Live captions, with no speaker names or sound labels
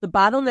the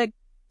bottleneck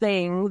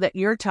thing that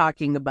you're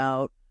talking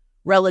about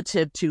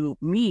relative to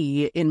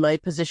me in my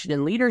position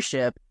in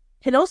leadership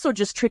can also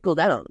just trickle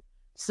down.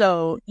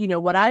 So,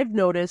 what I've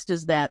noticed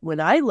is that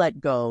when I let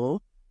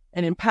go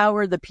and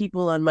empower the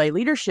people on my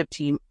leadership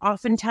team,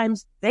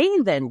 oftentimes they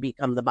then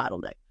become the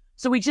bottleneck.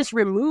 So we just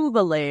remove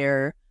a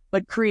layer,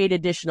 but create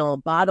additional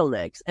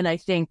bottlenecks. And I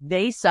think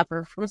they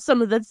suffer from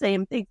some of the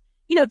same things.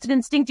 It's an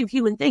instinctive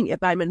human thing.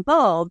 If I'm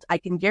involved, I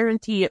can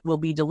guarantee it will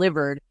be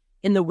delivered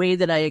in the way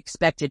that I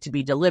expect it to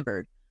be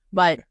delivered.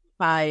 But if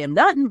I am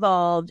not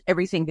involved,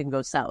 everything can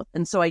go south.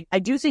 And so I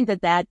do think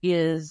that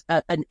is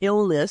an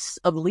illness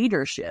of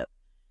leadership.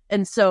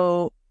 And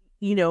so,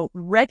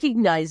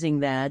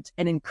 recognizing that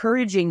and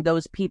encouraging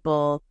those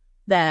people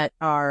that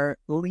are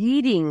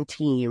leading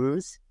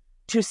teams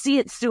to see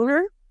it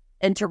sooner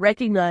and to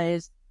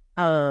recognize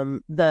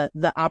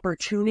the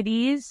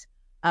opportunities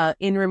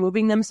in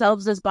removing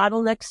themselves as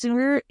bottlenecks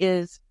sooner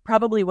is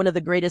probably one of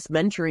the greatest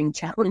mentoring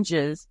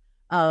challenges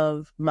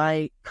of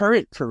my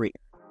current career.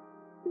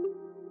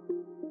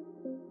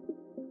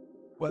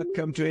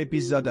 Welcome to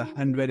episode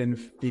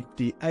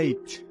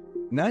 158.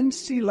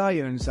 Nancy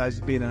Lyons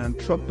has been an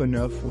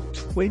entrepreneur for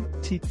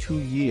 22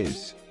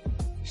 years.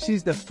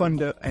 She's the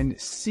founder and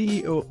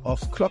CEO of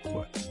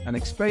Clockwork, an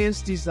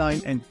experience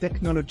design and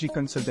technology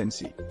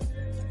consultancy.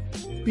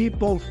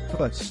 People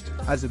first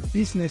as a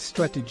business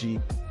strategy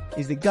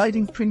is the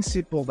guiding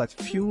principle that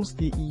fuels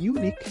the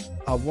unique,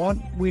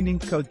 award-winning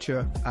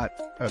culture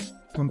at her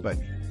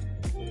company.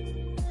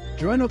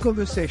 Join our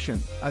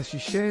conversation as she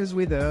shares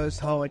with us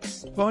how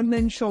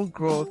exponential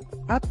growth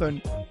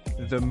happened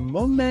the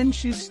moment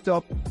she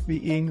stopped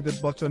being the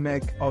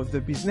bottleneck of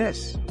the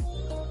business.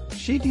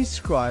 She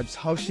describes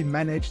how she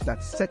managed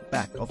that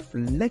setback of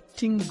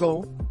letting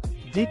go,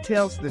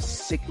 details the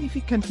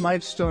significant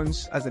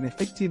milestones as an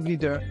effective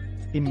leader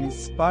in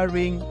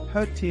inspiring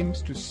her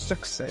teams to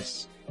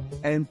success,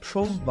 and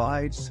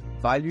provides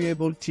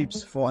valuable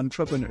tips for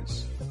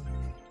entrepreneurs.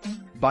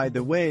 By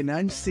the way,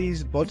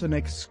 Nancy's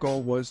bottleneck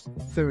score was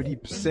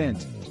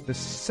 30%, the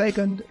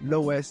second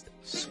lowest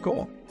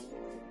score.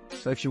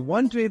 So if you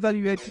want to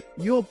evaluate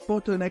your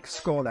bottleneck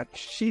score like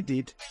she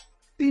did,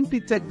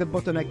 simply take the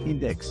bottleneck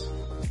index.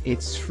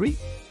 It's free,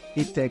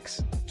 it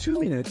takes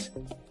 2 minutes,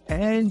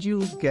 and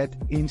you'll get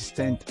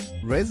instant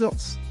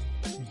results.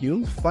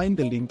 You'll find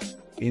the link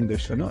in the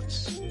show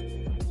notes.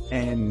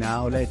 And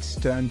now let's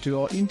turn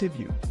to our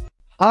interview.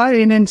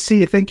 Hi,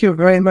 Nancy. Thank you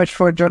very much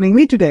for joining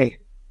me today.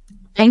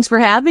 Thanks for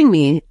having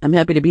me. I'm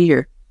happy to be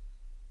here.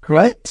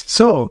 Great.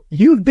 So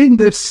you've been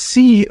the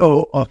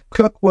CEO of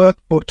Clockwork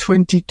for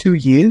 22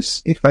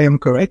 years, if I am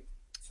correct.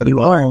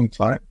 You are on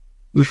time.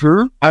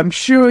 Mm-hmm. I'm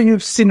sure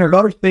you've seen a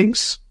lot of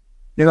things.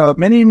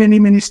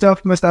 Many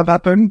stuff must have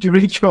happened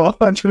during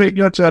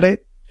your journey.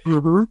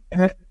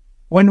 Mm-hmm.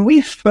 When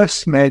we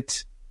first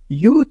met,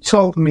 you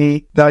told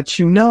me that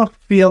you now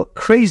feel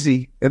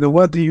crazy, and the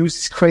word you use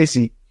is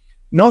crazy,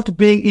 not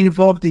being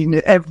involved in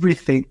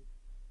everything,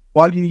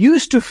 while you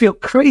used to feel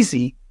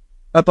crazy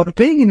about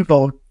being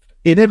involved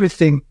in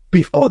everything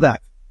before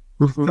that.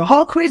 Mm-hmm. So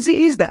how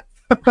crazy is that?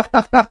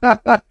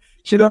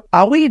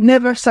 Are we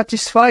never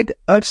satisfied,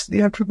 us,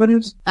 the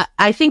entrepreneurs?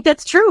 I think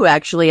that's true,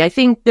 actually. I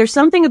think there's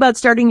something about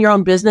starting your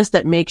own business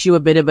that makes you a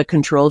bit of a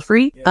control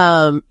freak.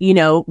 Yeah.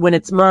 When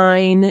it's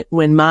mine,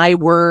 when my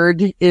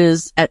word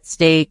is at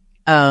stake,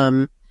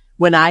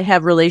 when I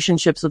have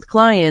relationships with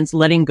clients,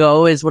 letting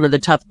go is one of the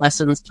tough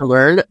lessons to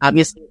learn.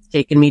 Obviously, it's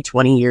taken me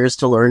 20 years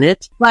to learn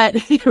it, but,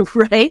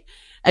 right?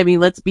 I mean,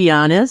 let's be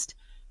honest.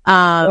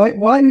 Why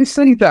are you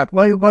saying that?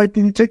 Why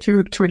did it take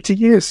you 20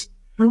 years?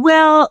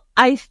 Well,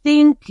 I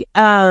think,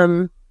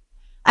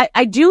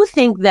 I do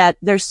think that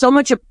there's so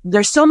much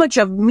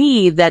of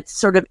me that's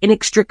sort of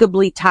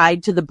inextricably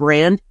tied to the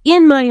brand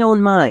in my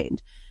own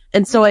mind.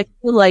 And so I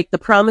feel like the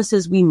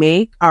promises we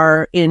make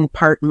are in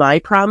part my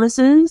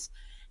promises.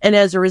 And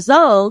as a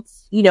result,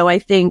 I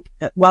think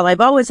while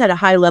I've always had a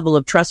high level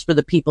of trust for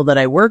the people that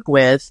I work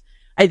with,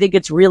 I think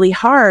it's really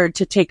hard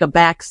to take a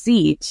back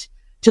seat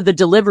to the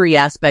delivery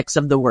aspects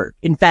of the work.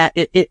 In fact,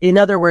 in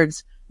other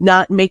words,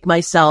 not make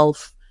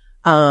myself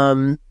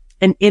an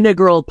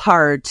integral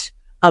part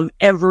of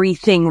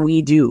everything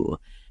we do.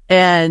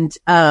 And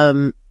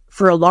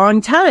for a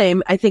long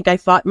time, I think I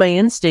fought my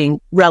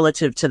instinct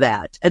relative to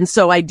that. And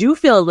so I do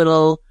feel a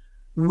little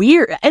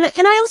weird. And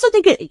I also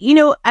think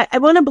I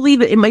want to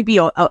believe it might be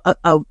a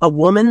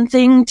woman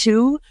thing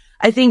too.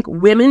 I think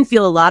women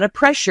feel a lot of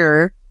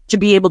pressure to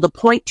be able to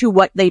point to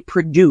what they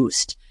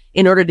produced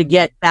in order to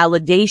get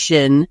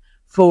validation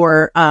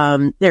for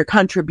their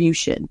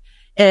contribution.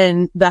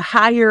 And the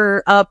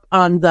higher up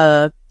on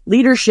the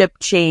leadership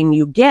chain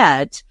you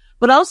get,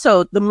 but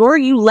also the more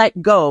you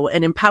let go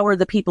and empower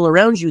the people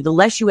around you, the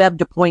less you have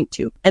to point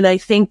to. And I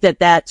think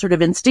that sort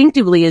of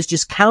instinctively is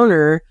just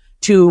counter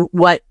to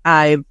what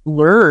I've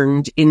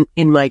learned in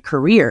my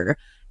career.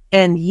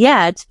 And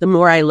yet, the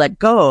more I let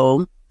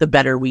go, the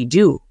better we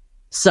do.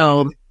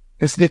 So,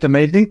 isn't it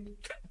amazing?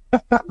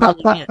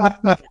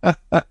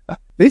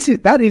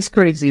 That is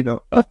crazy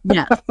though.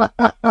 Yeah,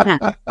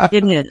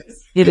 it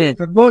is. It is.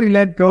 The more you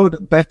let go, the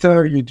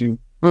better you do.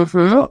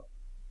 So,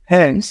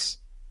 hence,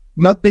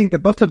 not being the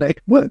bottleneck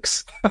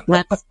works.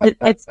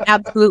 It's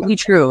absolutely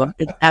true.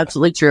 It's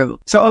absolutely true.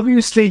 So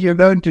obviously you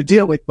learn to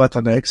deal with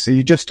bottlenecks. So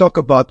you just talk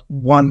about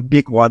one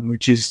big one,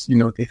 which is,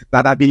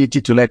 that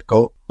ability to let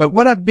go. But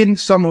what have been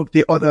some of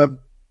the other,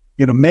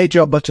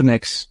 major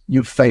bottlenecks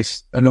you've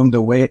faced along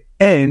the way,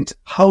 and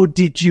how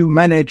did you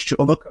manage to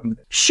overcome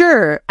them?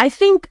 Sure. I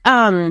think,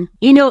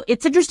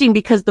 it's interesting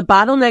because the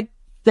bottleneck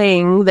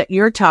thing that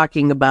you're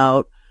talking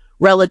about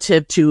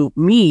relative to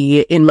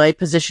me in my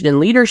position in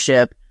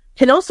leadership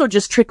can also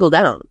just trickle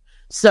down.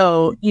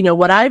 So,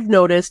 what I've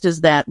noticed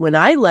is that when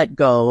I let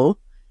go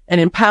and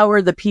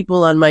empower the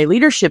people on my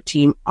leadership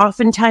team,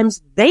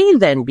 oftentimes they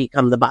then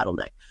become the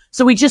bottleneck.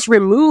 So we just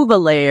remove a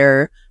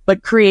layer,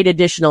 but create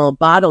additional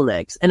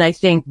bottlenecks. And I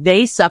think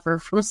they suffer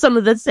from some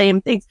of the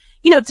same things.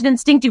 It's an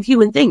instinctive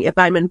human thing. If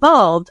I'm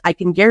involved, I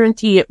can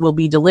guarantee it will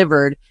be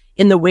delivered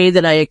in the way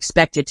that I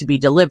expect it to be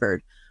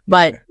delivered.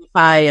 But if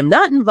I am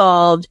not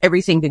involved,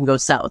 everything can go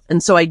south.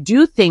 And so I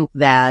do think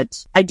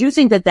that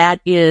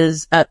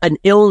is an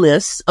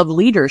illness of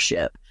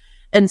leadership.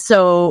 And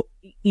so,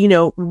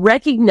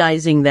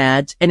 recognizing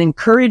that and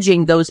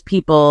encouraging those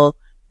people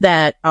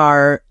that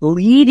are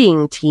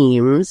leading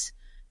teams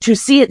to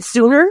see it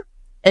sooner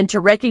and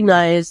to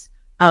recognize,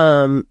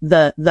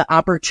 the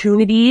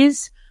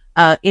opportunities,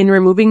 in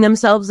removing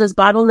themselves as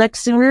bottlenecks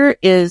sooner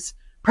is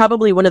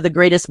probably one of the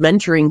greatest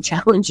mentoring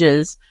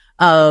challenges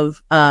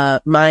of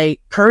my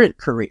current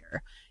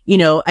career.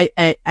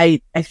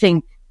 I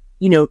think,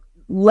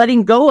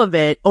 letting go of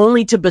it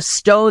only to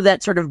bestow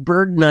that sort of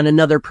burden on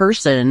another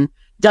person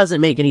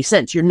doesn't make any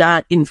sense. You're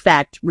not, in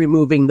fact,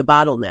 removing the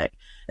bottleneck.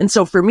 And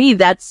so for me,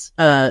 that's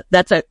an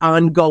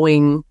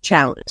ongoing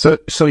challenge.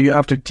 So you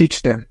have to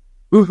teach them.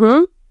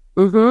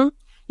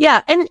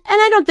 Yeah. And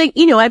I don't think,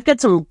 I've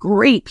got some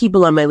great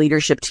people on my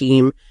leadership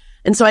team.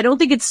 And so I don't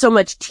think it's so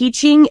much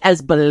teaching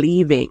as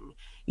believing.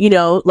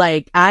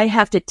 I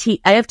have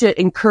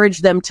to encourage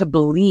them to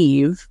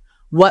believe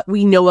what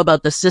we know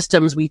about the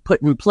systems we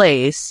put in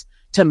place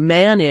to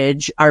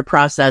manage our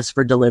process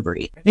for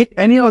delivery.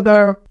 Any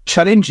other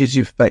challenges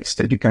you've faced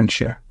that you can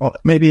share, or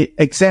maybe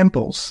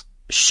examples?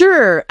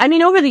 Sure.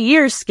 Over the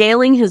years,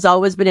 scaling has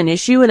always been an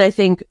issue. And I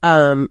think,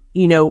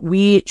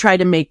 we try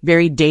to make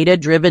very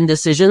data-driven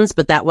decisions,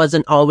 but that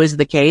wasn't always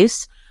the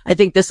case. I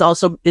think this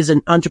also is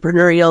an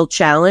entrepreneurial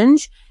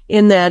challenge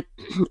in that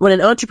when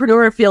an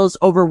entrepreneur feels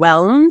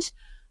overwhelmed,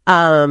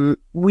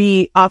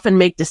 we often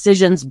make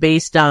decisions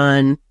based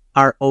on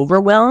our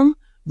overwhelm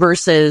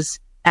versus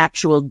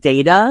actual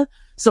data.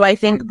 So I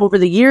think over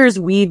the years,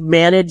 we've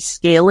managed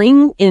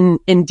scaling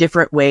in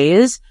different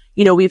ways.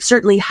 We've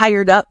certainly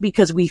hired up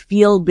because we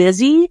feel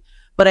busy,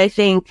 but I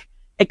think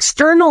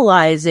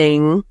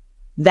externalizing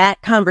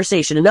that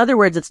conversation. In other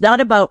words, it's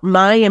not about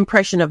my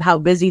impression of how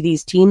busy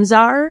these teams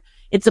are.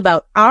 It's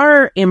about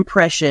our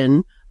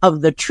impression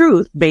of the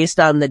truth based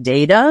on the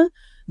data.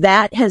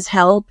 That has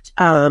helped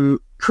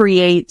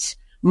create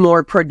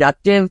more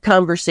productive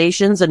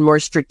conversations and more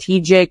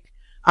strategic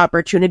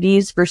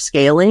opportunities for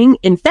scaling.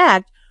 In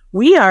fact,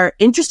 we are,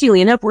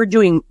 interestingly enough, we're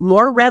doing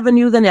more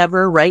revenue than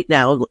ever right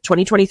now.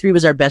 2023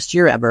 was our best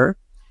year ever.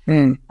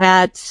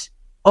 At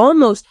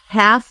almost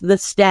half the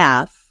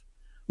staff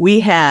we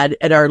had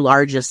at our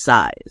largest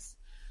size.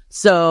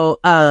 So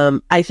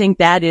I think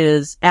that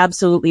is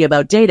absolutely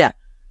about data.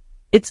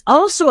 It's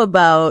also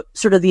about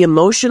sort of the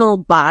emotional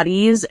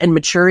bodies and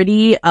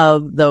maturity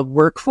of the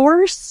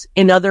workforce.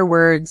 In other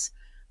words,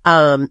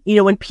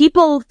 when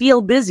people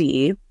feel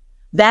busy,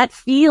 that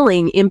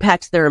feeling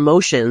impacts their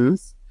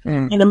emotions,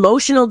 and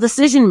emotional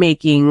decision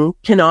making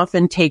can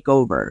often take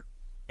over,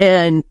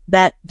 and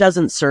that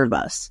doesn't serve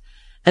us.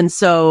 And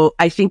so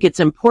I think it's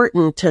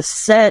important to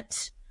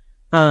set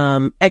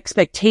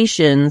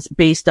expectations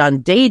based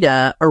on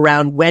data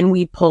around when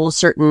we pull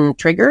certain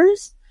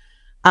triggers,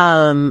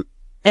 and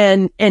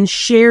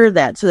share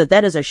that so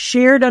that is a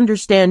shared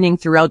understanding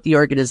throughout the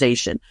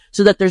organization,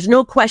 so that there's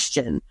no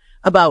question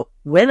about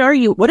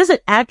what does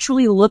it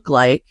actually look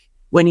like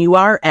when you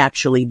are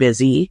actually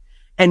busy,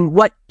 and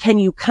what can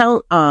you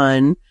count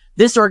on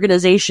this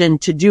organization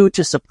to do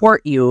to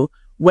support you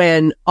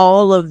when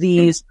all of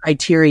these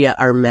criteria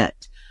are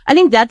met. I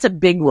think that's a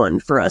big one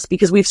for us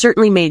because we've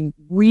certainly made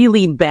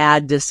really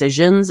bad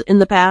decisions in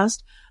the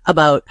past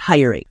about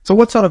hiring. So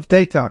what sort of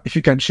data, if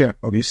you can share,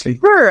 obviously?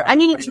 Sure.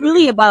 It's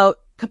really about,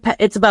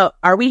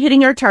 are we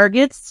hitting our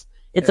targets?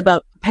 It's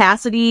about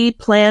capacity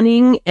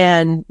planning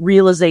and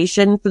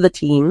realization for the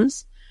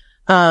teams.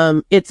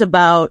 It's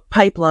about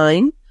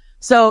pipeline.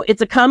 So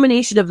it's a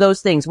combination of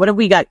those things. What have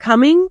we got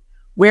coming?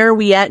 Where are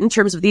we at in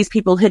terms of these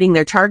people hitting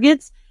their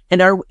targets,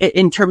 and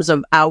in terms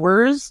of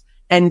hours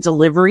and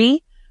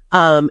delivery?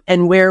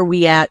 And where are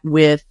we at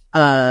with,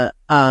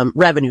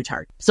 revenue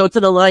target? So it's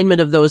an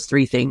alignment of those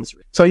three things.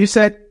 So you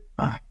said,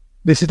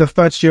 this is the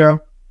first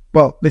year.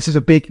 Well, this is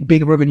a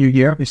big revenue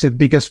year. This is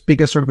the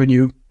biggest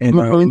revenue in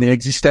the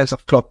existence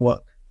of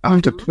Clockwork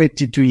after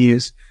 22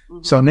 years.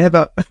 So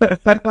never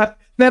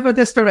never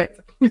desperate.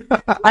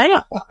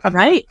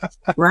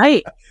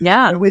 Right.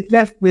 Yeah. And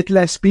with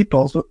less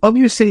people. So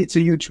obviously it's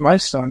a huge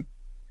milestone.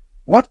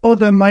 What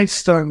other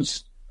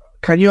milestones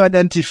can you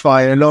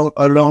identify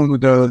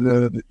along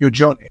your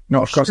journey?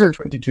 No, of course, Sure.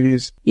 22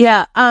 years.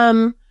 Yeah.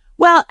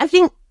 Well, I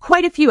think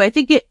quite a few. I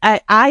think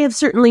I have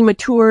certainly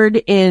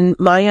matured in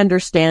my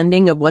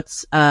understanding of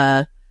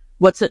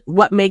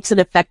what makes an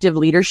effective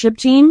leadership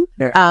team.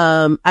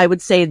 Yeah. I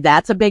would say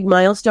that's a big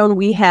milestone.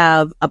 We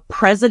have a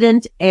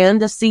president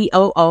and a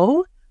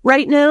COO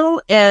right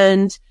now.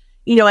 And,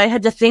 I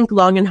had to think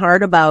long and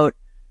hard about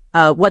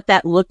what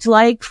that looked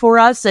like for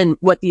us and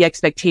what the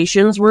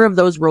expectations were of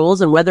those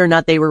roles and whether or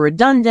not they were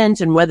redundant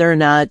and whether or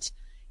not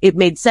it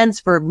made sense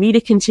for me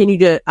to continue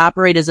to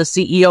operate as a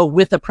CEO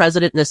with a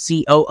president and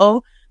a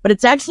COO. But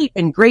it's actually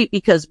been great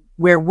because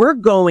where we're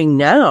going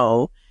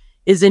now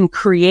is in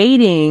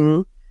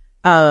creating,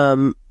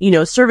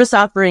 service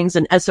offerings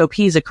and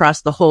SOPs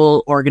across the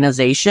whole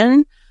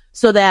organization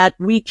so that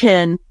we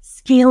can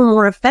scale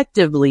more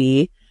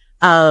effectively.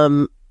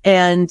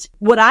 And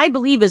what I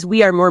believe is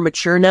we are more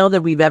mature now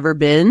than we've ever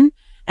been.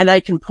 And I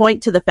can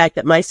point to the fact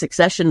that my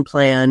succession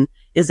plan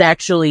is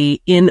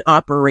actually in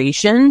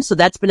operation. So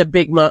that's been a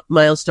big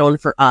milestone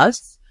for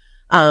us.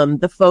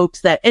 The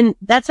folks and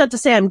that's not to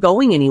say I'm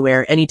going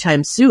anywhere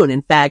anytime soon.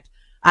 In fact,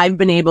 I've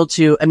been able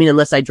to,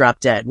 unless I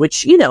drop dead,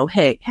 which,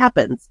 hey,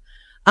 happens.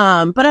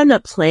 But I'm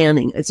not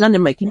planning. It's not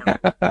in my control.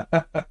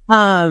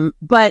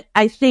 But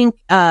I think,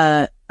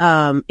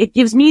 it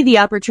gives me the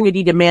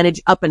opportunity to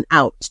manage up and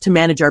out, to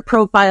manage our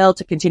profile,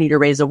 to continue to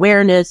raise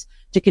awareness,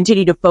 to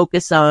continue to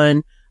focus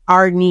on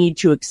our need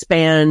to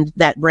expand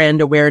that brand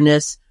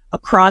awareness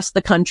across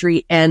the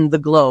country and the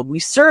globe. We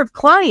serve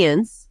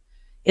clients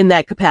in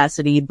that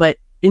capacity, but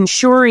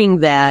ensuring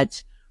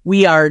that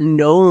we are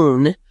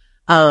known,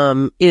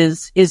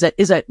 is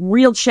a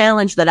real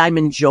challenge that I'm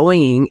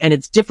enjoying, and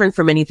it's different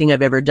from anything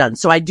I've ever done.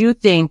 So I do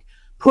think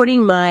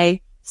putting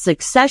my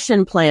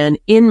succession plan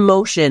in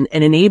motion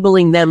and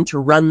enabling them to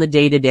run the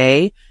day to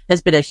day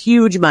has been a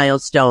huge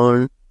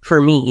milestone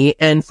for me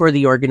and for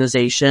the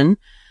organization.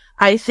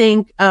 I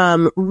think,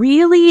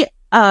 really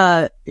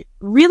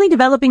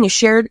developing a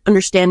shared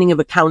understanding of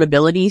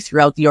accountability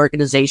throughout the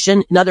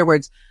organization. In other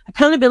words,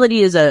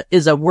 accountability is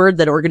a word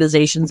that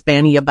organizations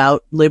bandy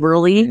about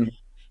liberally. Mm-hmm.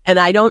 And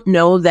I don't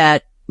know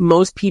that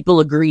most people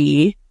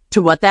agree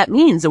to what that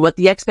means and what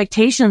the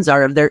expectations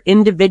are of their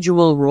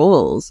individual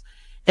roles.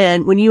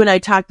 And when you and I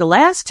talked the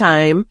last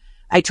time,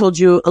 I told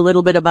you a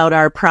little bit about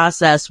our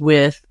process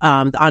with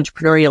the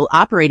entrepreneurial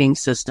operating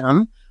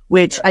system,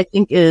 which I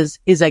think is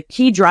a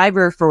key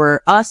driver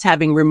for us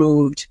having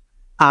removed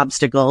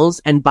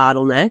obstacles and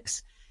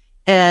bottlenecks.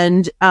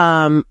 And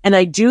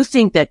I do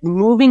think that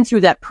moving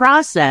through that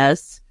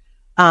process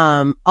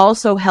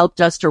also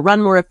helped us to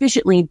run more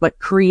efficiently, but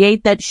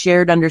create that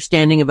shared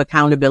understanding of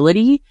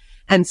accountability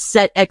and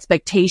set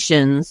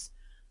expectations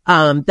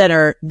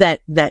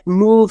that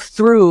move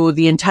through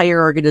the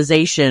entire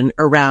organization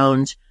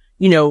around,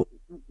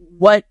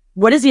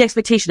 what is the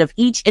expectation of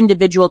each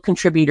individual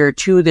contributor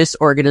to this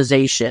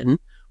organization?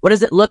 What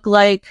does it look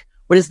like?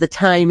 What is the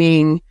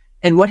timing?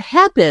 And what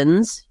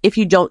happens if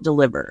you don't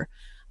deliver?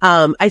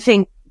 I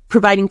think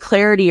providing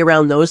clarity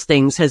around those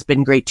things has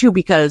been great too,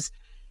 because,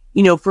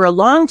 for a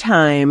long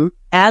time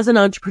as an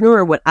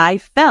entrepreneur, what I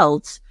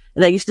felt,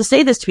 and I used to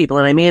say this to people,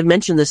 and I may have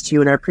mentioned this to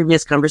you in our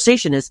previous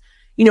conversation, is,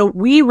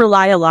 we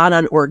rely a lot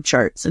on org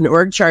charts, and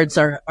org charts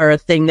are a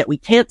thing that we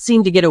can't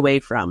seem to get away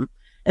from.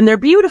 And they're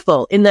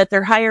beautiful in that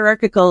they're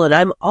hierarchical, and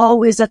I'm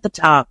always at the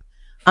top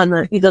on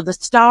the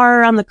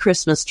star on the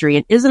Christmas tree.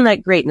 And isn't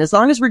that great? And as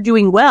long as we're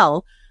doing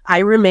well, I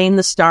remain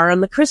the star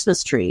on the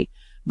Christmas tree.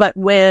 But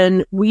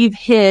when we've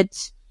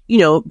hit,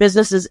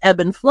 businesses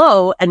ebb and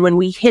flow, and when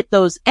we hit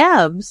those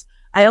ebbs,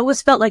 I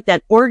always felt like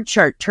that org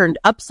chart turned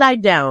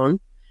upside down.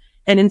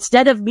 And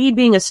instead of me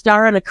being a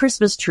star on a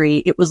Christmas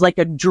tree, it was like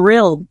a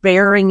drill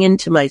bearing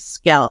into my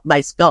skull.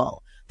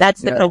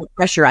 That's the kind of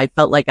pressure I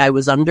felt like I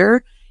was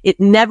under. It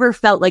never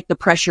felt like the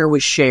pressure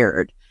was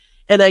shared.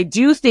 And I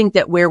do think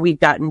that where we've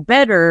gotten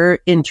better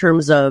in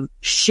terms of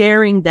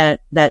sharing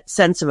that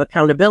sense of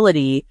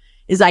accountability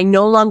is I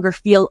no longer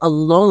feel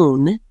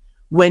alone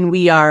when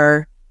we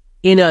are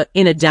in a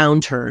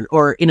downturn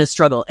or in a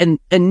struggle. And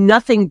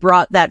nothing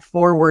brought that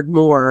forward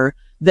more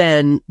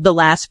than the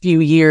last few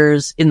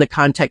years in the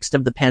context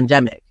of the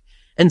pandemic.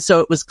 And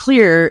so it was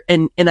clear,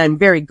 and I'm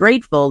very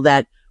grateful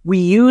that we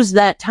used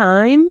that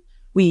time,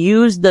 we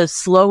used the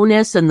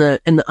slowness and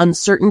the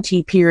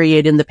uncertainty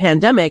period in the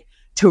pandemic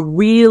to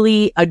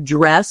really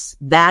address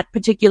that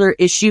particular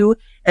issue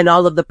and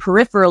all of the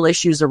peripheral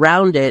issues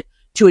around it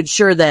to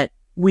ensure that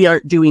we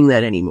aren't doing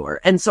that anymore.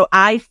 And so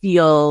I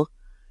feel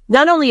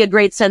not only a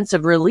great sense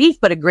of relief,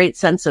 but a great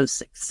sense of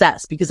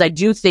success, because I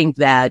do think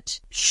that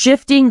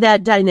shifting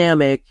that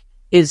dynamic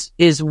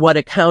is what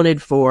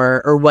accounted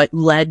for or what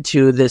led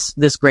to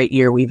this great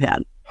year we've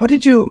had. How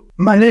did you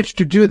manage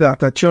to do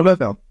that at your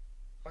level?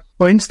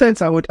 For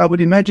instance, I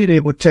would imagine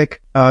it would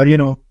take,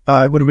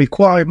 would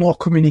require more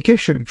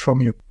communication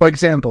from you, for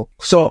example.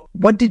 So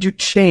what did you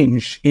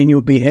change in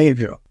your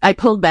behavior? I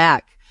pulled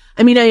back.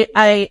 I mean,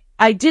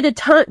 I did a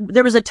ton.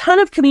 There was a ton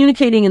of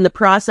communicating in the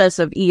process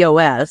of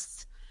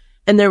EOS,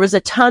 and there was a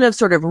ton of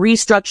sort of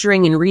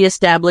restructuring and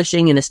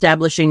reestablishing and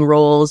establishing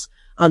roles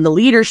on the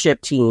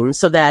leadership team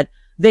so that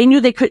they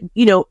knew they could,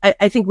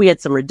 I think we had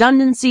some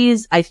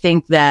redundancies. I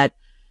think that,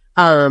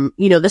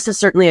 this is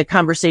certainly a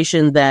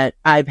conversation that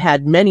I've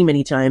had many,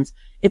 many times.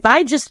 If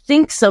I just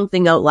think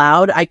something out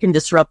loud, I can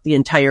disrupt the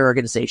entire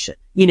organization.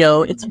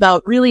 It's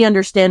about really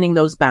understanding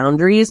those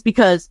boundaries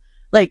because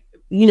like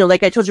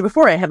I told you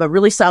before, I have a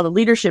really solid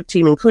leadership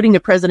team, including the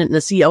president and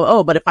the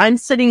COO. But if I'm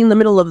sitting in the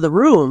middle of the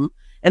room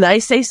and I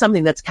say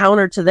something that's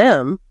counter to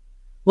them,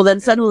 well, then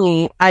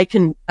suddenly I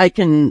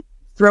can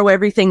throw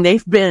everything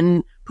they've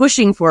been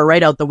pushing for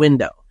right out the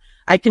window.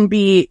 I can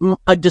be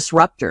a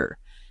disruptor.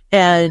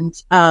 And,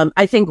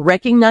 I think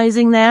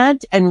recognizing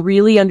that and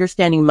really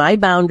understanding my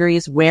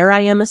boundaries, where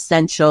I am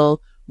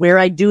essential, where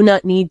I do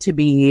not need to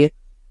be,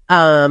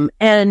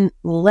 and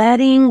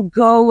letting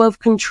go of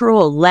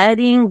control,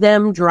 letting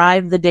them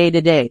drive the day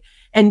to day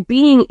and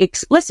being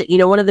explicit.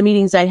 One of the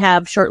meetings I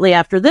have shortly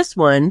after this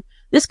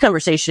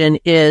conversation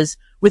is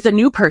with a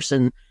new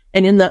person.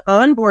 And in the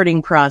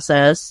onboarding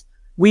process,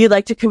 we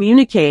like to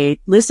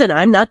communicate, listen,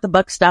 I'm not the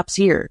buck stops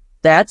here.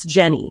 That's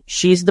Jenny.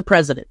 She's the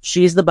president.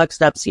 She's the buck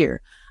stops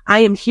here. I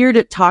am here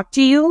to talk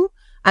to you.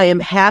 I am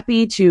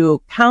happy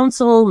to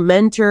counsel,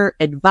 mentor,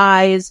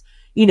 advise.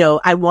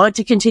 I want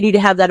to continue to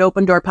have that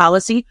open door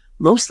policy,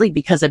 mostly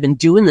because I've been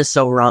doing this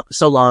so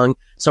long.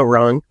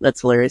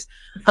 That's hilarious.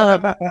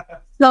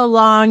 So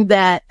long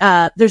that,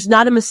 there's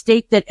not a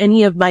mistake that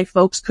any of my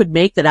folks could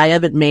make that I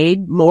haven't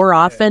made more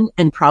often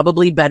and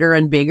probably better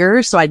and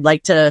bigger. So I'd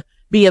like to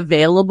be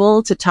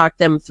available to talk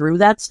them through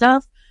that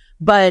stuff.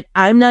 But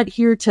I'm not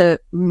here to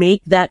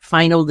make that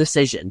final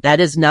decision.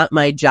 That is not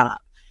my job.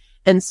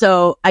 And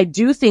so I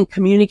do think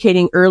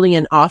communicating early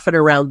and often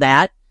around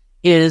that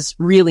is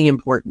really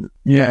important.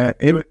 Yeah,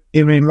 it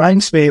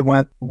reminds me of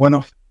one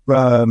of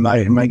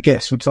my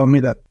guests who told me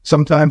that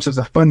sometimes as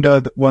a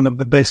founder, one of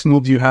the best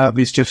moves you have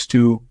is just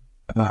to,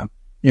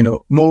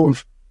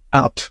 move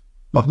out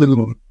of the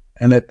room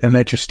and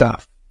let your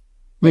staff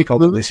make all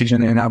the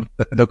decisions and have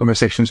the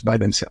conversations by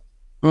themselves.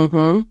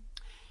 Mm-hmm.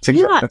 That's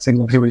exactly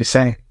what you're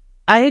saying.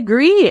 I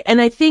agree. And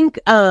I think,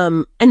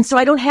 and so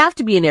I don't have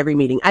to be in every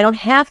meeting. I don't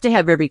have to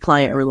have every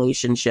client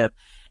relationship.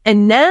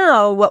 And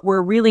now what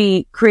we're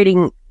really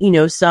creating,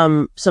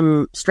 some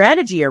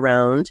strategy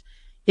around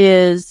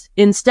is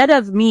instead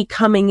of me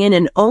coming in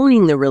and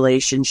owning the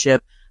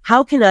relationship,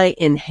 how can I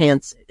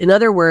enhance it? In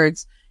other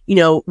words,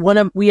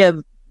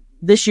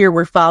 this year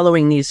we're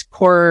following these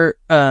core,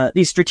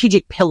 these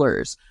strategic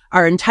pillars.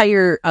 Our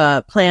entire,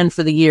 plan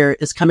for the year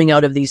is coming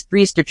out of these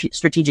 3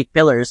 strategic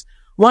pillars,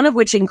 one of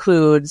which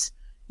includes,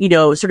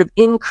 sort of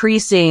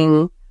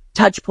increasing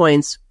touch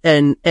points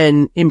and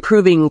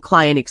improving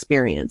client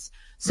experience.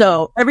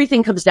 So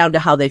everything comes down to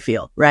how they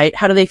feel, right?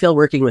 How do they feel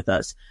working with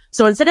us?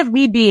 So instead of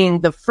me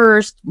being the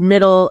first,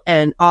 middle,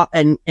 and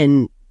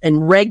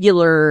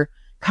regular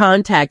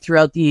contact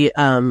throughout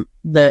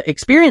the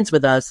experience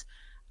with us,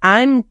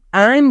 I'm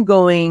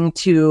going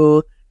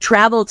to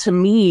travel to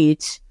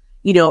meet,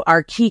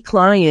 our key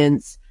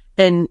clients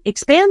and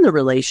expand the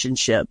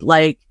relationship.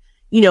 Like,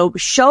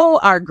 show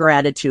our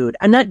gratitude.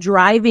 I'm not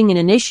driving an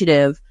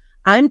initiative.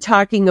 I'm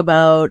talking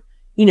about,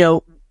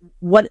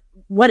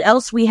 what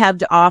else we have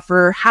to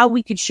offer, how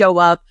we could show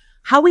up,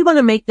 how we want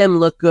to make them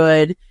look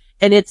good.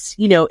 And it's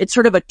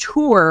sort of a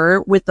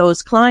tour with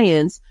those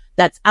clients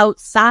that's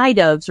outside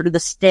of sort of the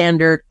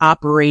standard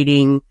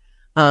operating,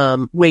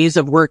 ways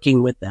of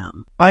working with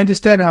them. I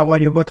understand why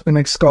your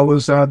bottleneck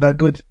scores are that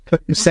good.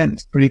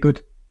 30%, pretty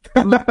good.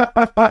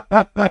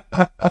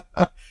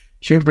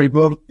 You've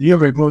removed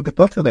the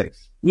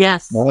bottlenecks.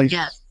 Yes. Nice.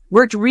 Yes.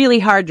 Worked really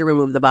hard to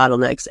remove the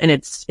bottlenecks, and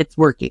it's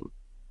working.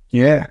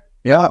 Yeah.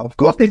 Yeah, of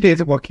course it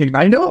is working.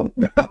 I know.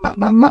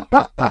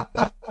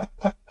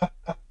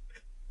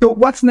 So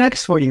what's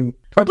next for you?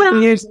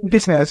 20 years in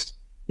business.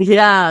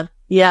 Yeah.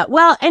 Yeah.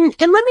 Well, and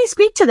let me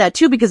speak to that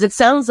too, because it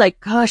sounds like,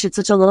 gosh, it's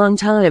such a long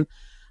time.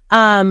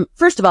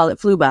 First of all, it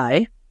flew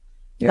by.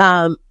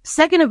 Yeah.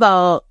 Second of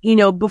all,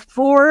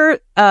 before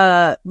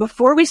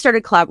we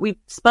started Clock, we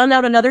spun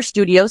out another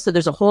studio. So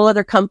there's a whole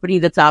other company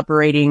that's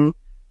operating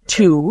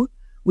too.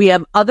 We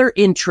have other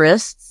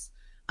interests.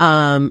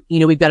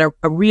 We've got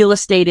a real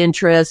estate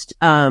interest.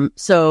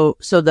 So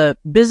the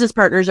business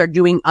partners are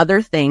doing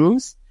other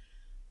things.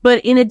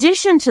 But in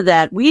addition to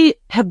that, we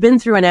have been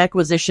through an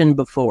acquisition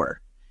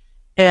before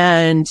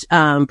and,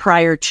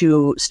 prior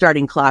to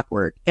starting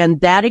Clockwork, and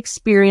that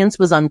experience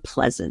was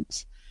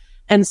unpleasant.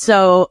 And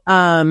so,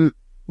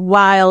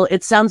 while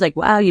it sounds like,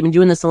 wow, you've been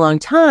doing this a long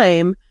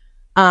time,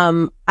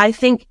 I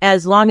think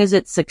as long as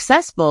it's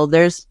successful,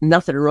 there's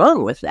nothing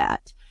wrong with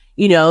that.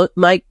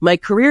 My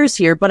career is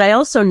here, but I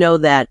also know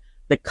that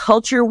the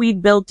culture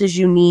we've built is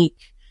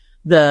unique.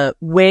 the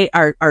way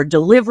our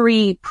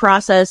delivery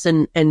process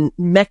and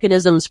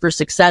mechanisms for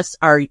success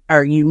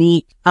are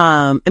unique.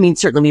 I mean,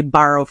 certainly we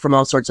borrow from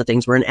all sorts of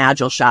things. We're an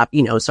agile shop,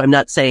 so I'm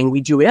not saying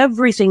we do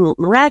everything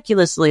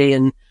miraculously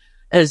and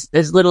as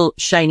little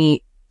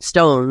shiny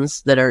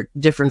stones that are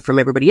different from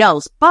everybody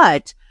else.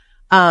 But,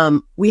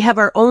 we have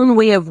our own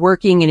way of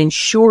working and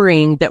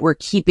ensuring that we're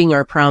keeping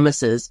our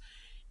promises.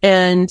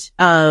 And,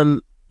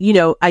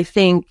 I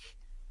think,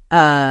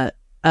 as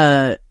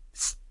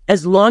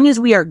long as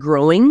we are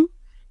growing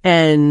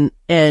and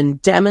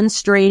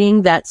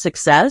demonstrating that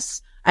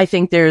success, I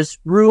think there's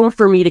room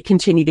for me to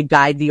continue to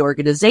guide the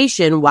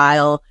organization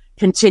while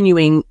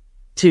continuing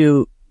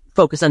to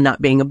focus on not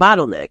being a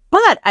bottleneck.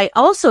 But I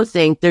also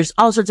think there's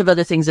all sorts of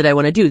other things that I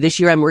want to do. This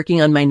year, I'm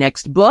working on my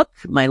next book.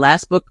 My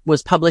last book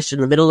was published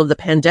in the middle of the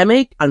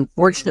pandemic.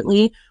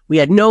 Unfortunately, we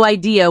had no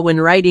idea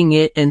when writing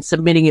it and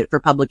submitting it for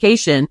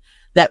publication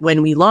that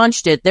when we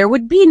launched it, there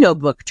would be no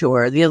book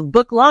tour. The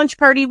book launch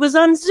party was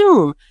on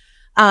Zoom.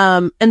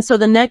 And so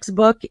the next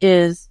book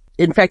is,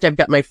 in fact, I've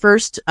got my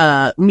first,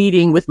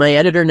 meeting with my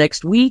editor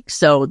next week.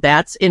 So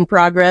that's in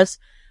progress.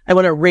 I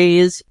want to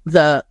raise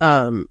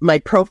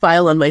my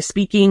profile on my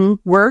speaking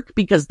work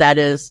because that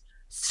is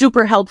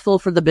super helpful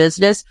for the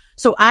business.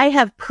 So I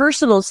have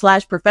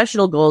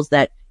personal/professional goals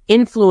that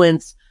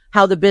influence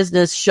how the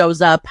business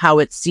shows up, how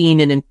it's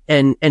seen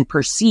and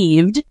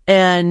perceived,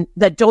 and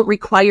that don't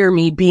require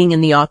me being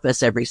in the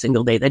office every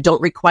single day, that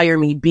don't require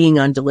me being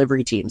on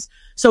delivery teams.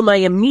 So my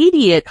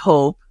immediate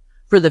hope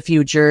for the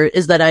future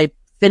is that I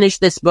finish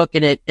this book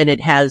and it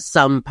has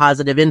some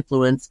positive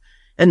influence,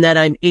 and that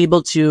I'm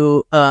able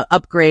to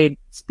upgrade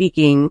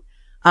speaking,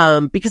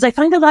 because I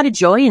find a lot of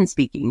joy in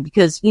speaking,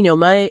 because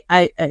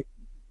I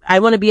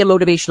want to be a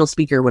motivational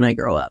speaker when I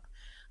grow up.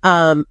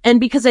 And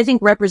because I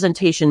think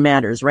representation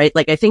matters, right?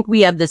 Like, I think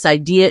we have this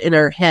idea in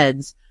our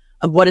heads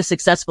of what a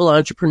successful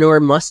entrepreneur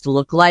must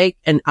look like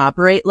and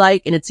operate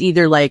like. And it's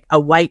either like a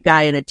white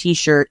guy in a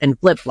t-shirt and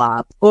flip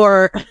flop,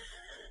 or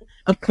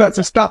that's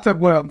a startup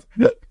world.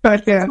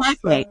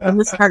 Exactly. In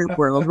the startup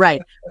world.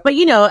 Right. But,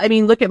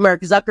 look at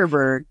Mark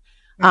Zuckerberg,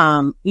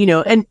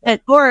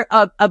 or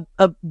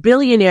a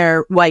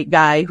billionaire white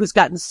guy who's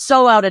gotten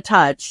so out of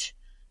touch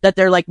that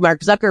they're like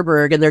Mark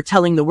Zuckerberg and they're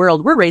telling the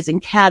world, we're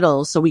raising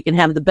cattle so we can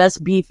have the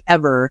best beef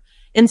ever,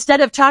 instead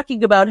of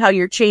talking about how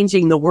you're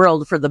changing the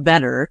world for the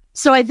better.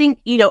 So I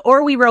think,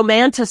 or we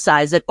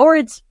romanticize it, or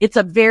it's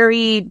a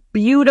very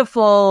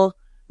beautiful,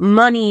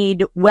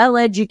 moneyed,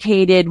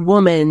 well-educated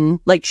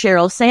woman like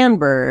Sheryl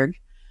Sandberg.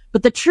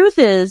 But the truth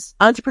is,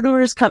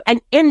 entrepreneurs come,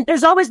 and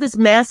there's always this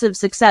massive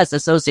success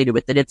associated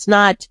with it. It's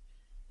not,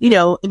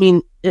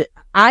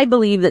 I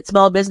believe that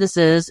small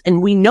businesses,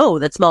 and we know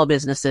that small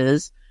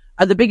businesses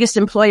are the biggest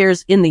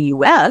employers in the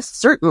U.S.,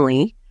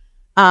 certainly.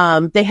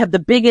 They have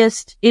the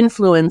biggest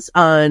influence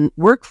on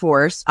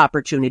workforce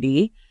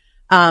opportunity.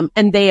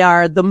 And they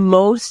are the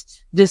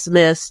most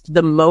dismissed,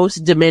 the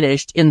most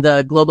diminished in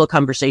the global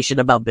conversation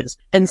about business.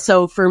 And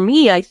so for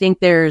me, I think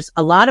there's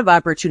a lot of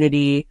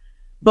opportunity,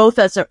 both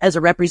as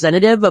a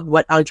representative of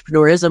what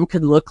entrepreneurism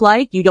could look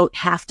like. You don't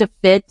have to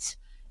fit,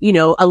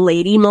 a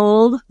lady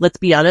mold. Let's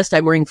be honest,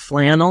 I'm wearing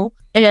flannel.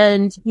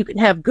 And you can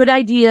have good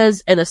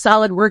ideas and a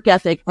solid work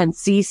ethic and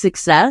see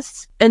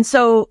success. And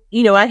so,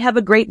 I have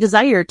a great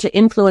desire to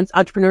influence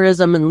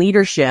entrepreneurism and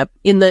leadership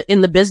in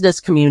the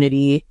business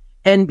community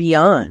and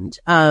beyond.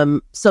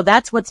 So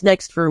that's what's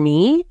next for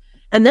me.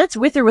 And that's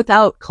with or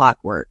without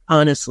Clockwork,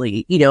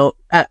 honestly.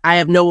 I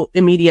have no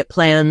immediate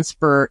plans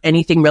for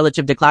anything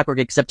relative to Clockwork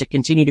except to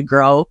continue to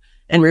grow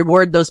and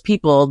reward those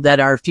people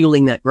that are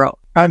fueling that growth.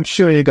 I'm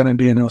sure you're going to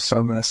be an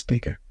awesome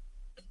speaker.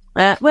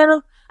 I've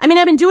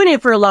been doing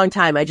it for a long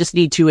time. I just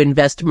need to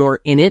invest more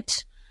in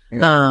it.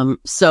 Yeah. And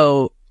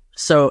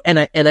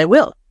I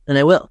will.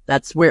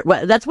 That's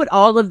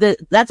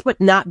what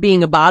not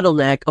being a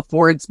bottleneck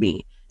affords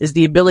me, is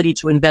the ability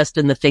to invest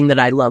in the thing that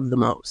I love the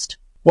most.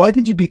 Why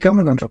did you become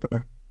an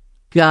entrepreneur?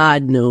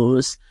 God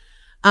knows.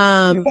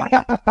 Well,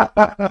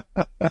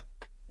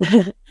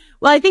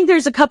 I think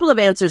there's a couple of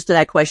answers to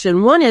that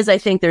question. One is, I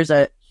think there's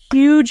a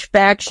huge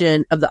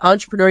faction of the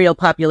entrepreneurial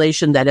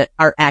population that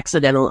are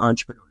accidental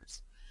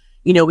entrepreneurs.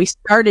 We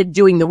started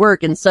doing the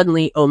work and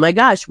suddenly, oh my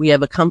gosh, we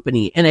have a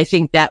company. And I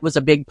think that was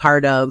a big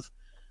part of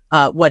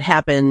what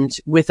happened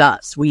with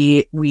us.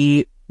 We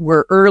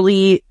were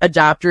early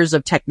adopters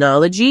of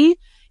technology.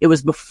 It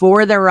was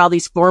before there were all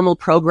these formal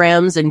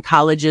programs in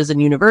colleges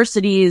and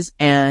universities,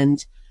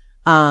 and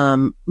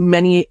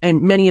many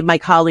of my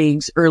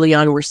colleagues early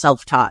on were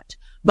self-taught.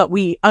 But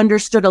we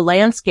understood a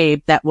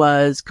landscape that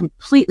was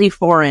completely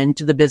foreign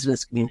to the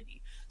business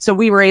community. So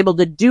we were able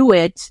to do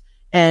it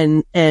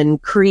and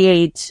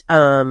create,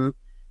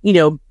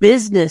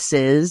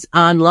 businesses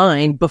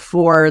online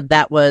before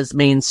that was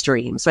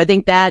mainstream. So I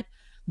think that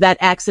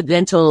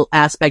accidental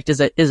aspect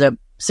is a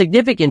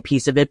significant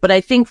piece of it. But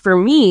I think for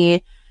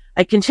me,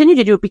 I continue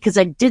to do it because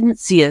I didn't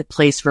see a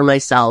place for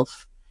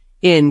myself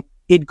in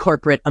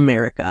corporate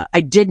America.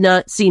 I did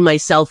not see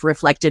myself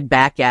reflected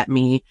back at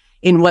me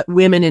in what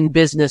women in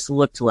business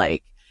looked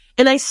like.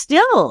 And I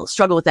still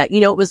struggle with that.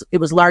 It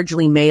was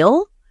largely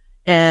male,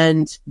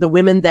 and the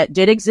women that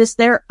did exist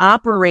there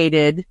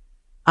operated,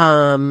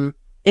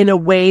 in a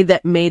way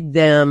that made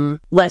them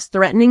less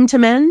threatening to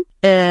men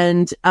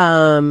and,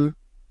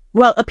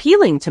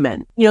 appealing to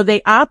men.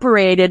 They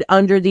operated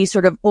under these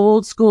sort of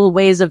old school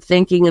ways of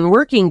thinking and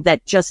working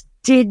that just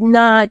did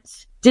not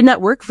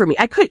work for me.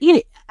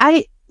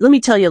 Let me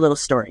tell you a little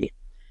story.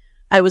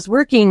 I was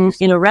working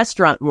in a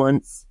restaurant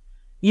once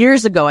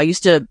years ago. I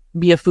used to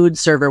be a food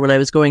server when I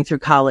was going through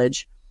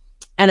college.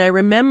 And I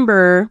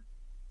remember,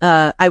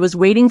 I was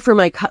waiting for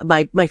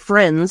my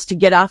friends to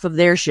get off of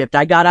their shift.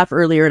 I got off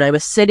earlier and I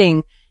was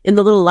sitting in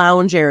the little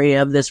lounge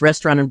area of this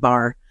restaurant and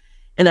bar.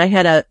 And I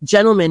had a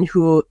gentleman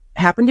who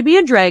happened to be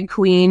a drag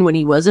queen when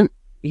he wasn't,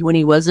 do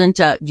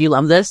you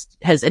love this?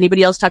 Has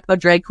anybody else talked about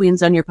drag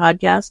queens on your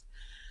podcast?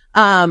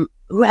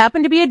 Who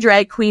happened to be a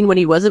drag queen when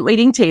he wasn't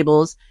waiting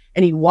tables.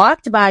 And he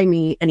walked by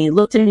me and he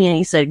looked at me and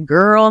he said,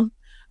 "Girl,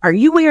 are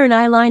you wearing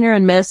eyeliner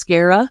and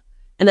mascara?"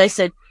 And I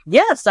said,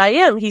 "Yes, I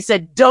am." He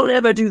said, "Don't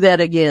ever do that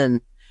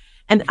again."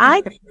 And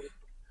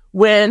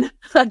when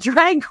a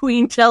drag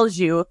queen tells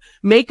you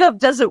makeup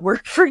doesn't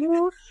work for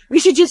you, we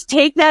should just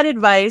take that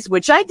advice,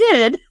 which I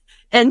did,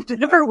 and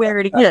never wear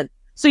it again.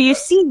 So you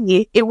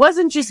see, it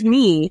wasn't just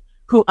me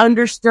who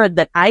understood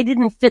that I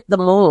didn't fit the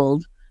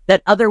mold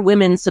that other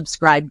women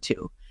subscribed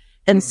to.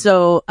 And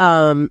so,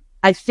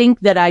 I think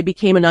that I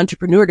became an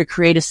entrepreneur to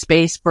create a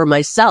space for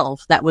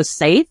myself that was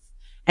safe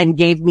and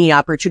gave me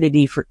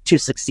opportunity to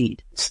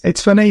succeed.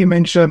 It's funny you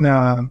mentioned,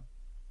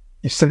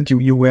 you said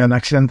you were an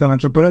accidental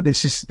entrepreneur.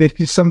 This is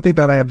something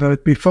that I have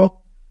heard before.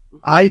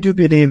 I do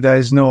believe there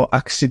is no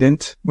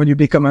accident when you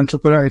become an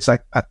entrepreneur. It's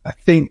like, I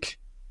think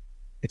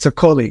it's a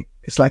calling.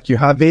 It's like you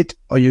have it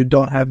or you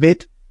don't have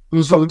it.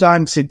 Mm-hmm.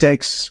 Sometimes it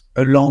takes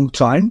a long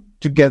time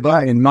to get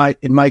there. In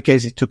my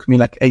case, it took me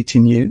like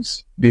 18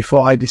 years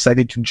before I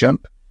decided to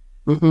jump.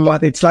 Mm-hmm.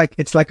 But it's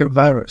like a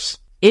virus.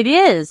 It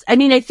is. I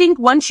mean, I think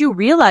once you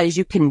realize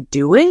you can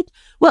do it,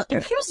 well,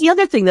 here's the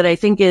other thing that I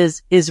think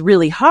is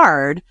really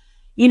hard.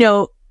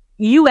 You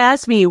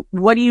asked me,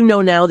 what do you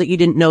know now that you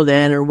didn't know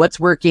then, or what's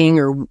working,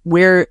 or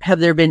where have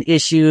there been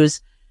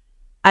issues?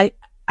 I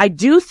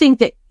do think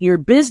that your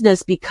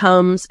business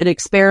becomes an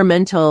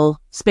experimental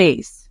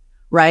space,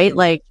 right?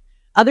 Like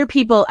other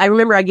people, I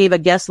remember I gave a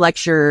guest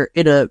lecture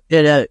at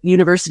a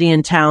university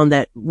in town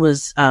that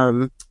was,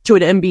 to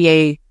an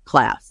MBA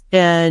class.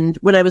 And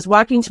when I was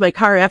walking to my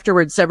car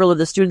afterwards, several of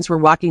the students were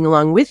walking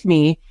along with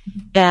me.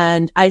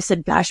 And I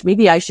said, gosh,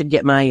 maybe I should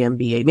get my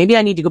MBA. Maybe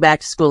I need to go back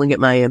to school and get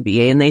my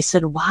MBA. And they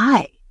said,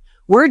 why?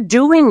 We're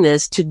doing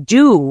this to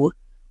do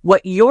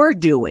what you're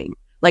doing.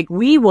 Like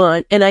we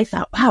want. And I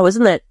thought, wow,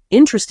 isn't that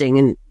interesting?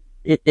 And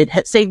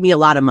it saved me a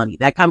lot of money.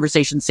 That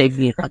conversation saved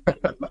me a lot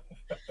of money.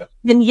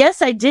 And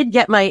yes, I did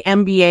get my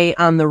MBA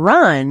on the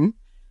run,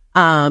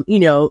 while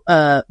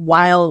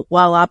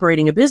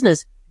operating a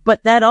business.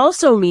 But that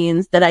also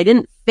means that I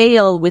didn't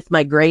fail with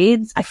my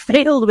grades. I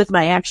failed with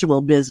my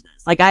actual business.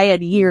 Like I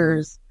had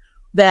years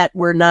that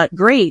were not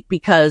great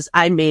because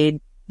I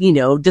made,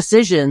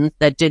 decisions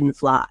that didn't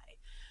fly.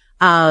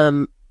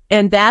 And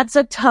that's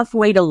a tough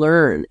way to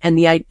learn.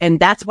 And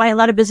that's why a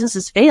lot of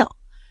businesses fail.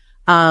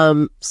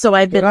 So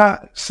I've been.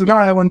 So now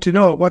I want to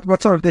know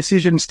what sort of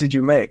decisions did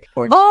you make?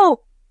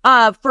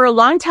 For a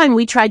long time,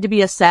 we tried to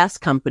be a SaaS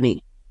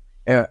company.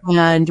 Yeah.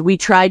 And we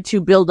tried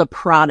to build a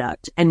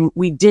product, and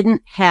we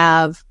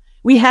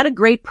had a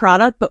great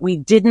product, but I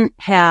didn't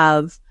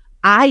have,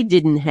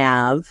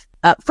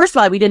 first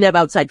of all, we didn't have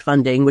outside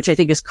funding, which I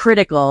think is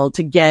critical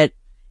to get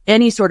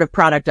any sort of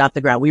product off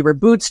the ground. We were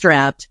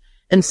bootstrapped.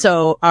 And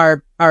so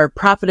our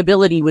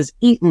profitability was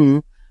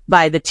eaten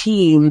by the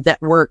team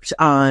that worked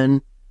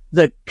on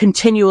the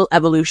continual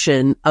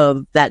evolution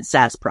of that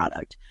SaaS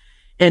product.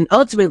 And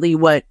ultimately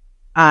what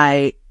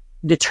I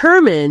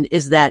determined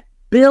is that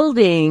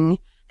building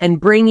and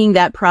bringing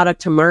that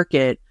product to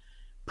market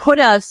put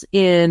us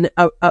in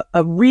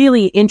a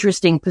really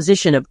interesting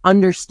position of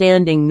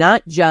understanding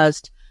not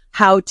just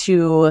how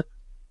to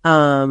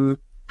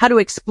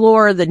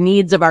explore the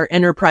needs of our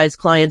enterprise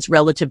clients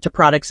relative to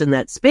products in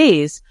that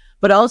space,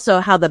 but also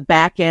how the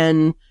back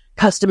end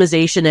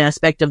customization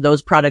aspect of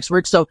those products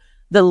work. So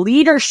the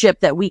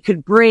leadership that we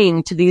could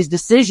bring to these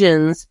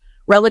decisions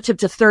relative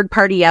to third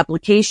party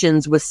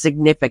applications was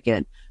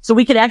significant. So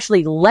we could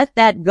actually let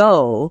that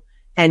go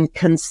and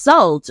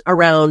consult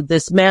around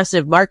this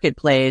massive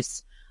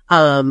marketplace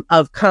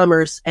of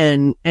commerce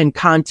and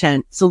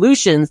content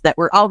solutions that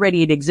were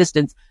already in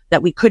existence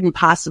that we couldn't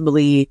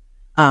possibly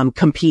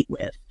compete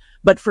with.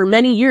 But for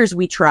many years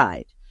we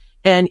tried.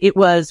 And it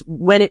was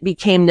when it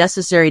became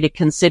necessary to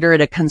consider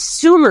it a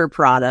consumer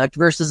product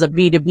versus a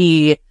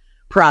B2B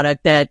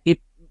product that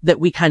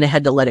we kind of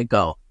had to let it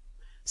go.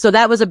 So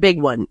that was a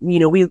big one.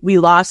 We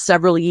lost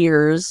several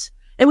years,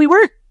 and we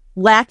weren't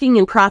lacking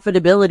in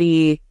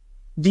profitability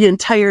the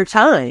entire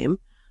time.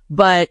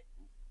 But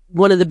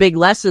one of the big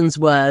lessons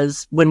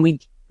was when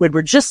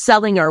we're just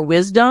selling our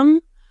wisdom,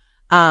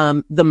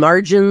 the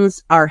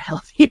margins are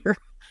healthier.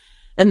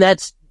 And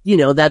that's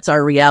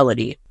our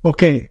reality.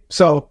 Okay.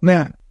 So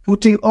now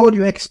putting all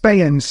your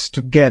experience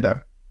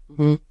together,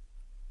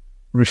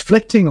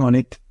 reflecting on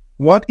it,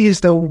 what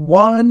is the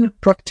one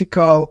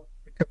practical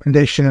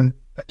recommendation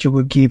that you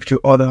would give to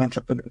other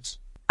entrepreneurs?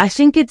 I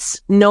think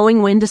it's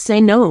knowing when to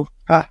say no.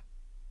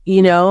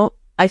 You know,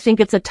 I think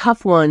it's a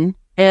tough one.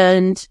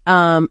 And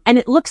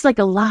it looks like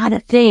a lot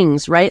of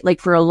things, right? Like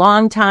for a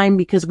long time,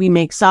 because we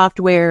make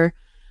software,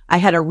 I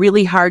had a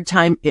really hard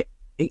time,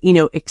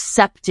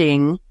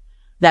 accepting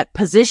that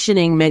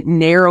positioning meant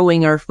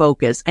narrowing our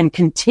focus and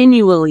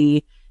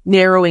continually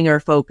narrowing our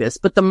focus.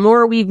 But the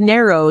more we've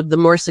narrowed, the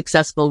more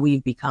successful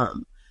we've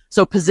become.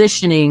 So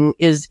positioning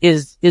is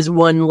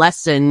one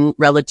lesson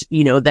relative,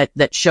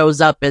 that shows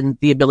up in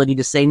the ability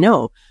to say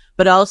no,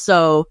 but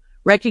also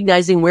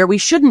recognizing where we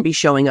shouldn't be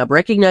showing up,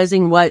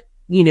 recognizing what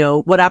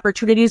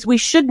opportunities we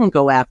shouldn't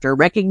go after,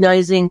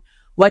 recognizing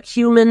what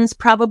humans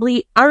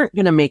probably aren't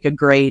going to make a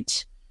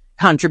great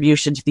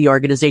contribution to the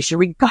organization,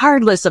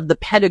 regardless of the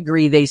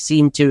pedigree they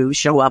seem to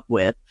show up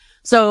with.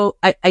 So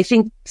I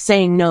think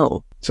saying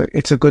no. So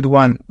it's a good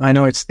one. I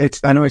know it's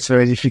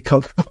very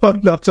difficult for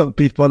lots of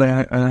people,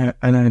 and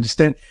I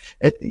understand.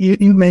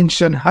 You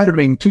mentioned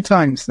hiring 2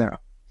 times now.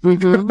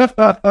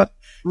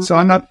 So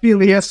I'm not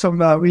feeling here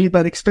some really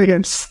bad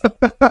experience.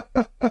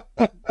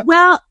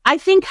 Well, I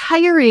think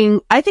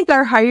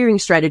our hiring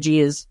strategy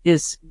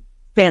is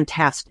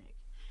fantastic.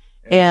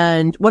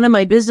 And one of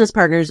my business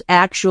partners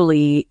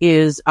actually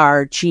is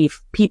our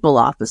chief people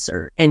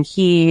officer. And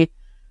he,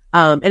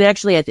 and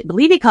actually I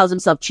believe he calls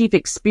himself chief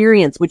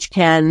experience, which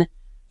can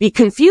be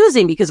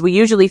confusing because we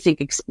usually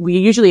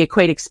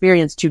equate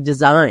experience to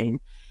design.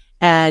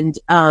 And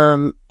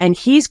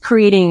he's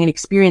creating an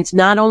experience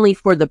not only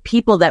for the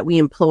people that we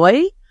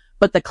employ,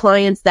 but the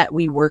clients that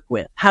we work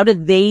with. How do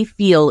they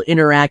feel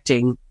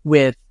interacting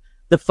with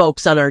the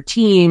folks on our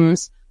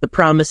teams, the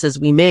promises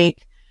we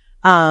make?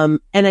 And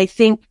I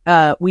think,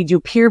 we do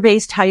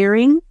peer-based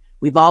hiring.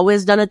 We've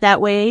always done it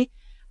that way.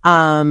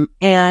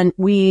 And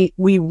we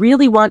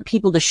really want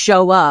people to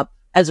show up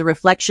as a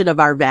reflection of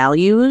our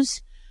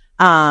values.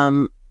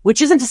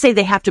 Which isn't to say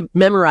they have to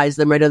memorize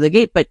them right out of the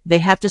gate, but they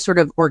have to sort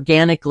of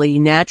organically,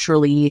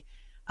 naturally,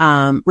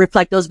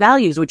 reflect those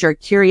values, which are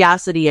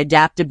curiosity,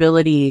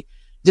 adaptability,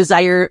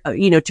 desire,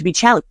 to be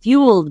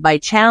fueled by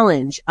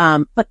challenge,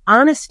 but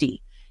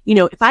honesty.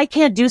 If I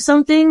can't do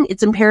something,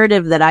 it's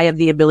imperative that I have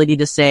the ability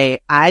to say,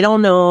 I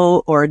don't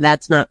know, or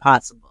that's not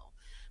possible.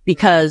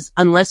 Because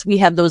unless we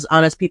have those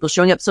honest people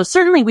showing up, so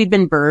certainly we've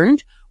been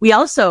burned. We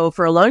also,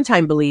 for a long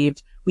time,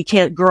 believed we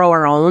can't grow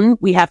our own.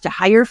 We have to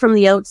hire from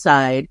the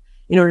outside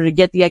in order to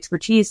get the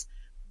expertise.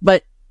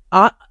 But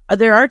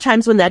there are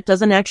times when that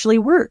doesn't actually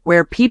work,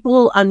 where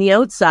people on the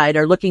outside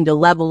are looking to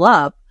level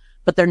up,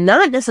 but they're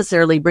not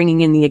necessarily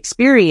bringing in the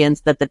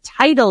experience that the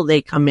title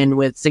they come in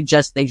with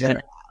suggests they should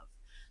have.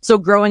 So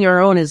growing our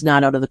own is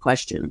not out of the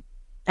question,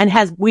 and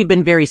we've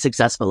been very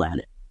successful at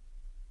it.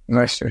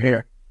 Nice to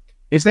hear.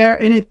 Is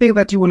there anything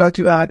that you would like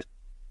to add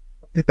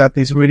that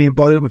is really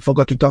important we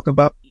forgot to talk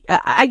about?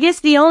 I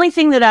guess the only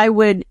thing that I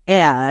would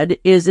add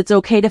is it's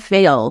okay to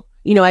fail.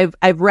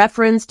 I've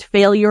referenced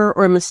failure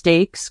or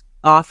mistakes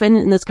often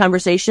in this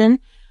conversation.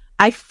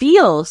 I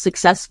feel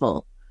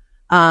successful.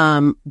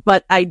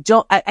 But I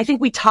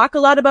think we talk a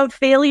lot about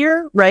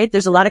failure, right?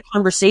 There's a lot of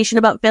conversation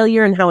about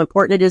failure and how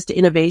important it is to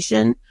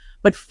innovation,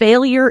 but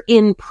failure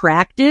in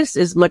practice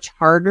is much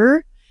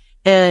harder.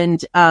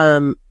 And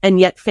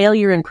yet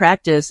failure in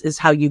practice is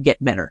how you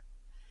get better.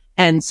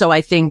 And so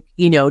I think,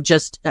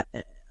 just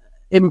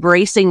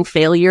embracing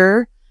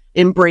failure,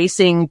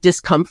 embracing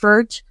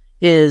discomfort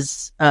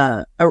is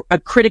a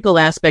critical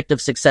aspect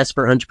of success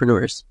for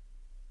entrepreneurs.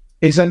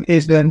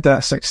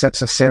 Isn't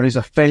success a series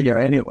of failure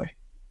anyway?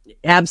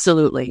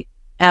 Absolutely.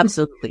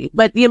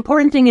 But the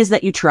important thing is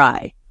that you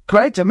try.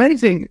 Great.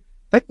 Amazing.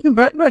 Thank you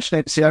very much,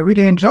 Nancy. I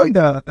really enjoyed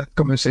that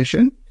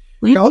conversation.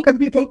 How can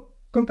people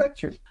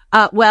contact you?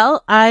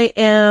 Well, I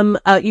am,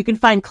 you can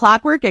find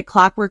Clockwork at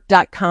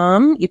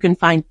clockwork.com. You can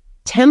find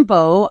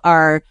Tempo,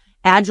 our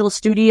Agile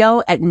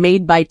studio, at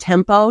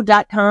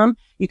madebytempo.com.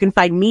 You can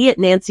find me at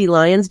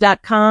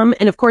nancylyons.com.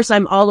 And of course,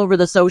 I'm all over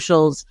the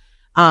socials,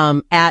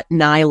 at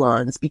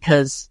Nylons,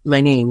 because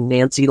my name,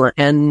 Nancy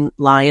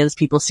Lyons,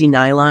 people see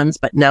nylons,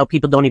 but now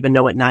people don't even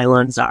know what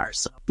nylons are.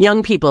 So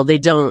young people, they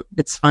don't.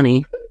 It's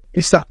funny.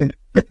 Stop it.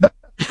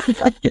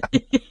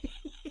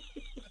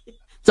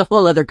 It's a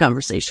whole other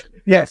conversation.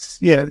 Yes.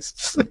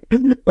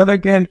 But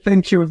again,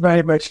 thank you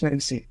very much,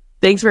 Nancy.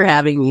 Thanks for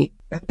having me.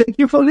 And thank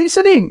you for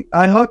listening.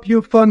 I hope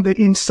you found the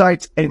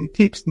insights and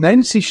tips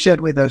Nancy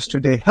shared with us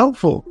today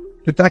helpful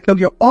to tackle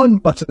your own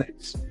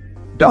bottlenecks.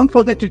 Don't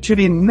forget to tune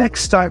in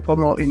next time for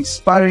more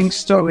inspiring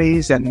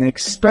stories and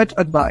expert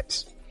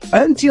advice.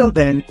 Until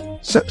then,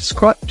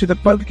 subscribe to the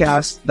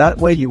podcast. That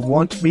way you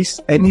won't miss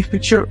any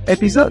future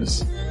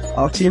episodes.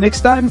 I'll see you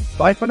next time.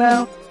 Bye for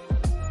now.